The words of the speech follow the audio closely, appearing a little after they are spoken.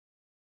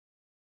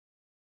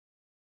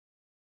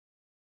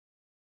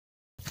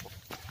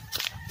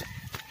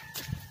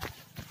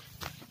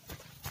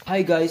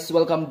Hi guys,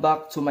 welcome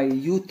back to my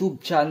YouTube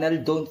channel.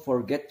 Don't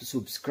forget to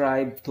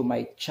subscribe to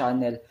my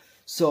channel.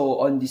 So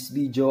on this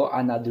video,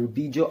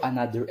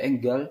 another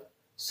angle.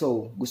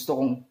 So gusto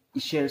kong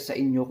i-share sa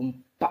inyo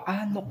kung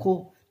paano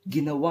ko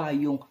ginawa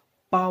yung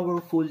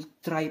powerful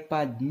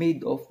tripod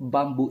made of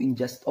bamboo in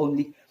just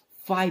only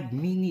 5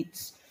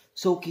 minutes.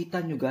 So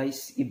kita nyo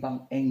guys,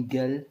 ibang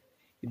angle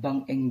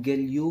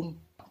yung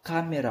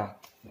camera.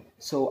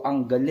 So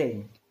ang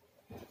galing.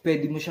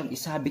 Pwede mo siyang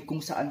isabit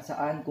kung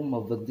saan-saan. Kung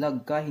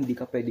mag-vlog ka, hindi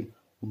ka pwedeng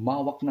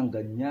humawak ng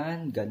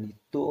ganyan,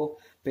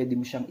 ganito. Pwede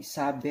mo siyang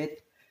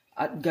isabit.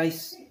 At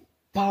guys,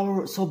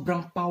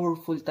 sobrang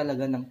powerful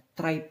talaga ng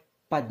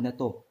tripod na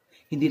to.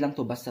 Hindi lang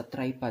to basta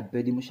tripod.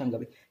 Pwede mo siyang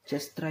gawin.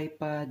 Just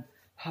tripod,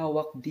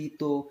 hawak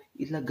dito,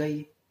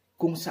 ilagay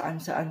kung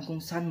saan-saan,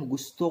 kung saan mo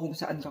gusto, kung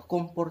saan ka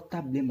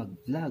komportable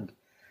mag-vlog.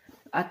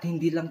 At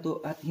hindi lang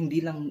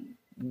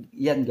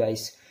yan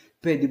guys.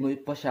 Pwede mo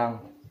pa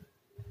siyang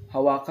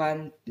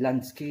hawakan,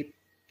 landscape,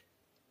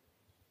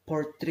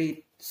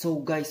 portrait. So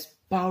guys,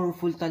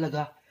 powerful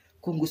talaga.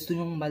 Kung gusto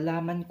nyong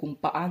malaman kung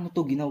paano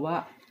to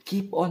ginawa,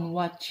 keep on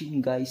watching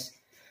guys.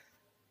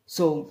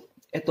 So,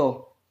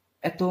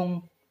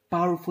 etong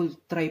powerful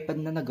tripod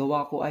na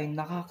nagawa ko ay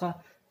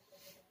nakakaganda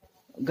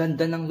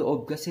ng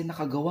loob kasi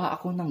nakagawa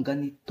ako ng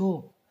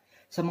ganito.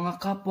 Sa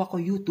mga kapwa ko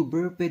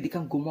YouTuber, pwede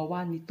kang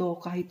gumawa nito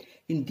kahit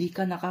hindi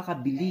ka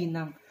nakakabili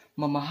ng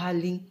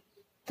mamahaling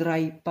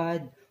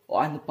tripod o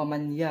ano pa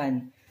man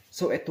yan.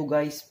 So, ito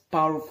guys,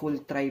 powerful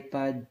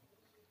tripod.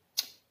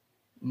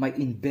 May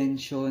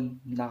invention,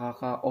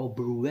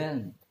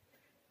 nakaka-overwhelm.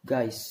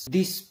 Guys,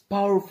 this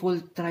powerful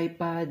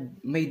tripod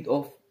made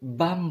of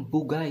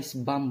bamboo guys,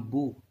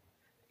 bamboo.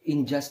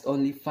 In just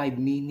only 5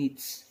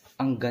 minutes.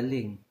 Ang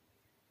galing.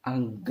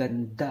 Ang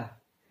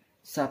ganda.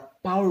 Sa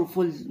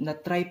powerful na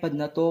tripod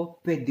na to,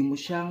 pwede mo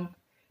siyang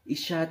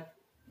i-shot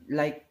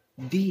like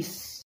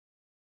this.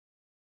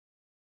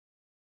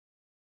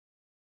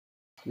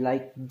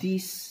 Like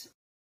this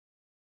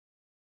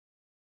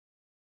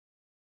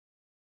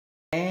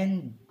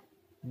and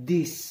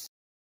this.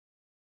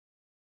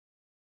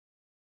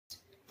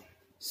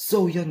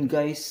 So yun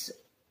guys,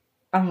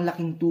 ang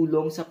laking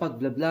tulong sa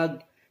pagbablog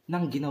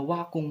ng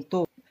ginawa kong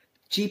to.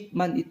 Cheap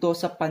man ito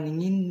sa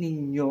paningin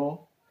ninyo,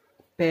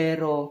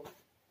 pero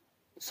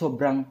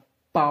sobrang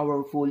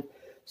powerful,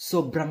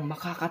 sobrang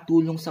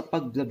makakatulong sa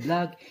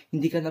pagbablog.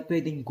 Hindi ka na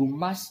pwedeng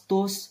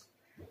gumastos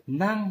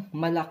ng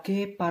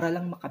malaki para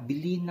lang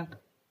makabili ng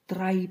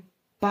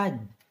tripod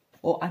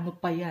o ano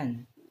pa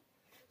yan.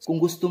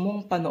 Kung gusto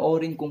mong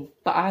panoorin kung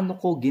paano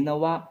ko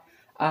ginawa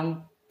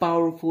ang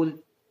powerful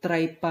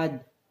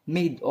tripod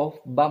made of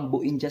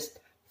bamboo in just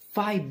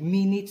 5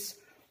 minutes,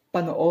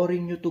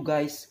 panoorin nyo to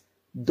guys.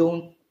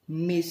 Don't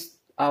miss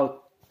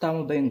out.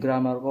 Tama ba yung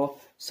grammar ko?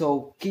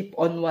 So, keep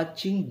on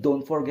watching.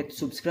 Don't forget to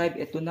subscribe.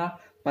 Ito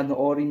na,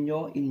 panoorin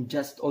nyo in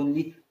just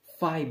only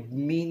 5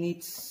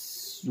 minutes.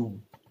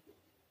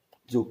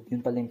 Zoom,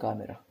 yun pala yung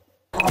camera.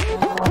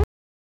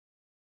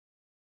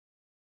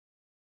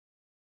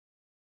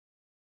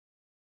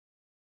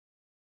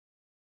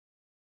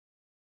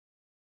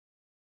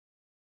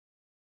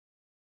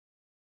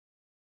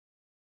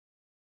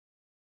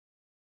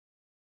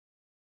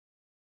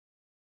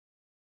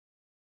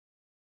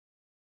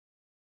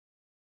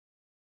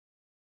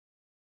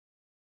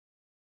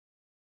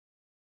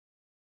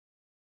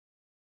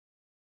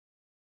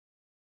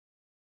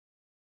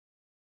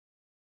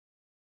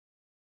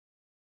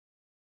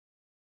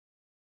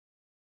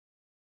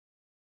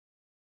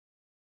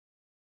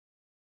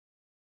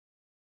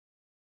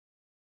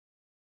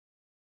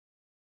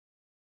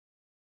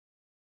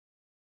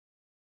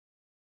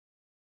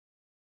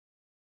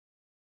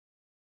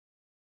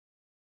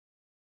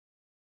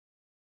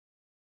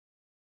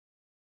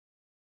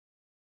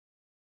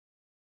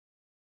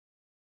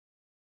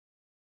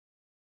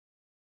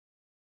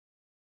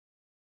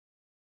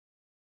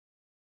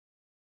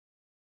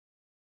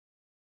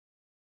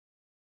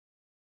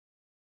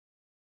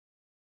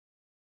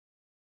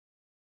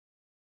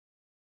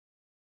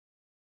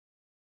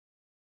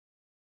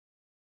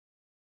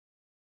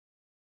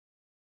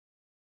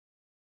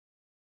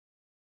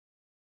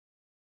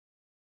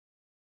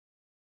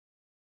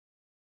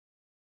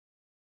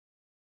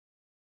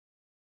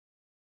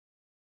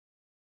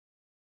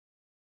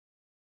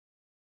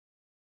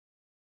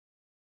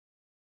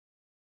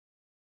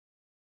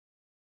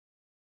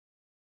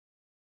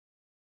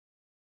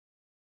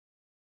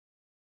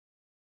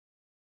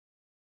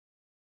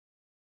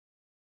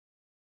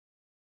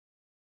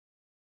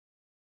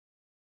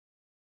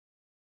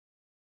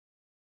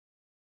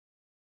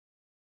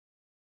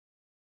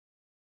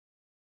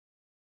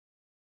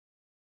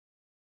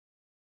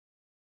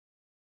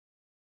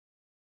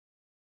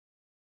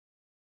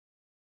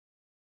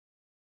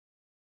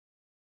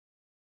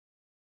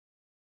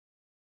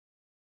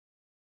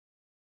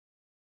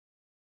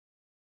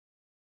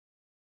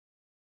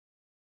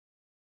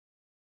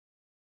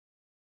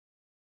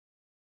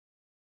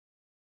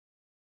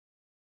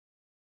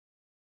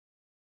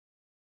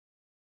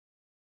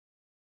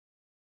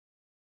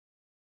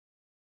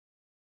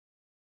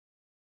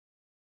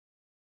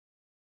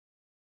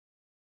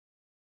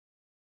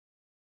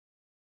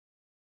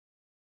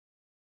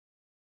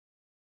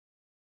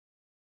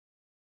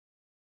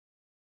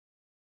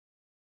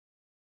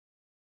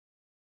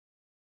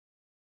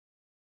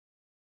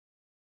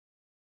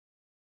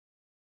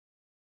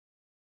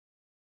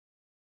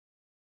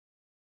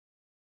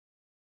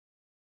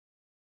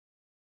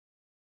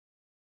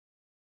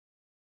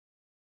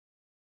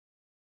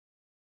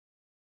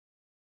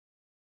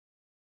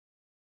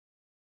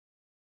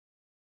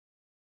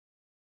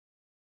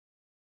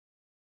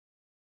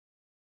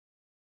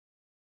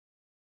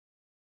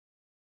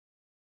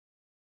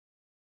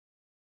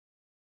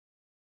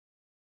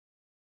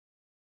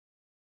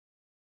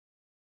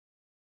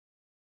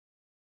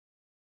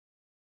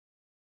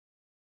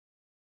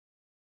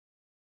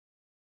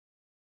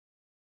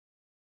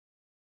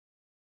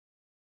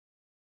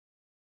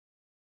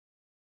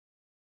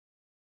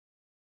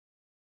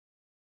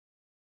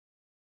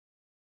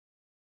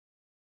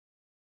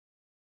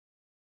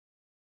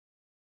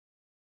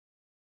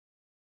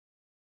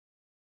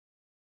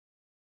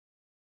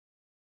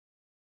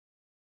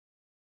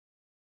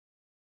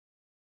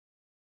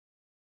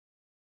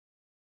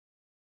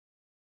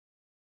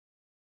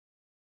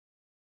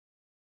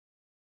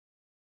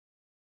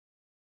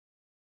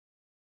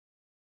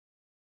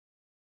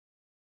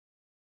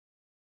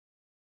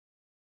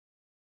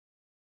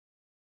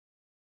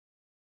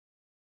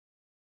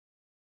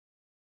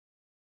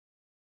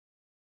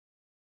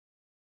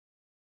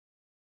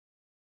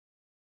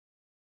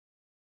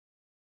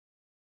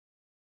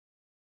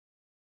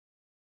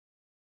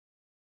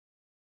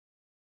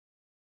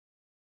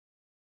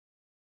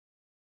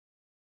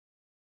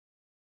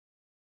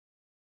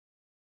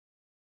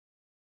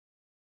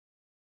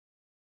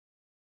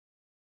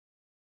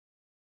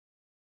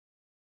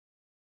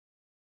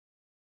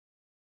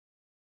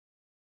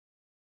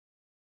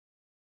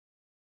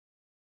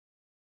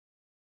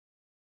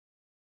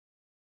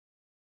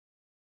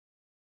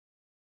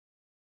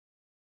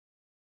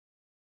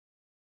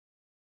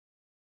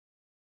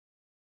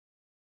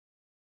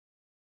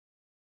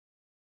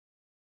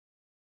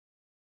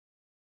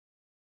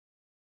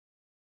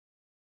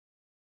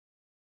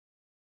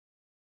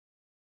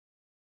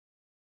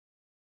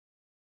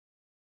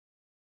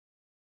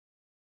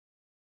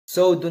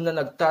 So, doon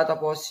na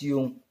nagtatapos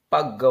yung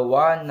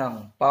paggawa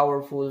ng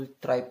powerful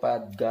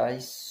tripod,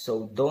 guys.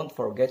 So, don't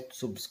forget to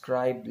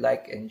subscribe,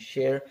 like, and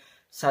share.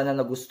 Sana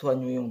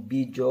nagustuhan nyo yung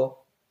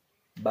video.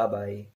 Bye-bye.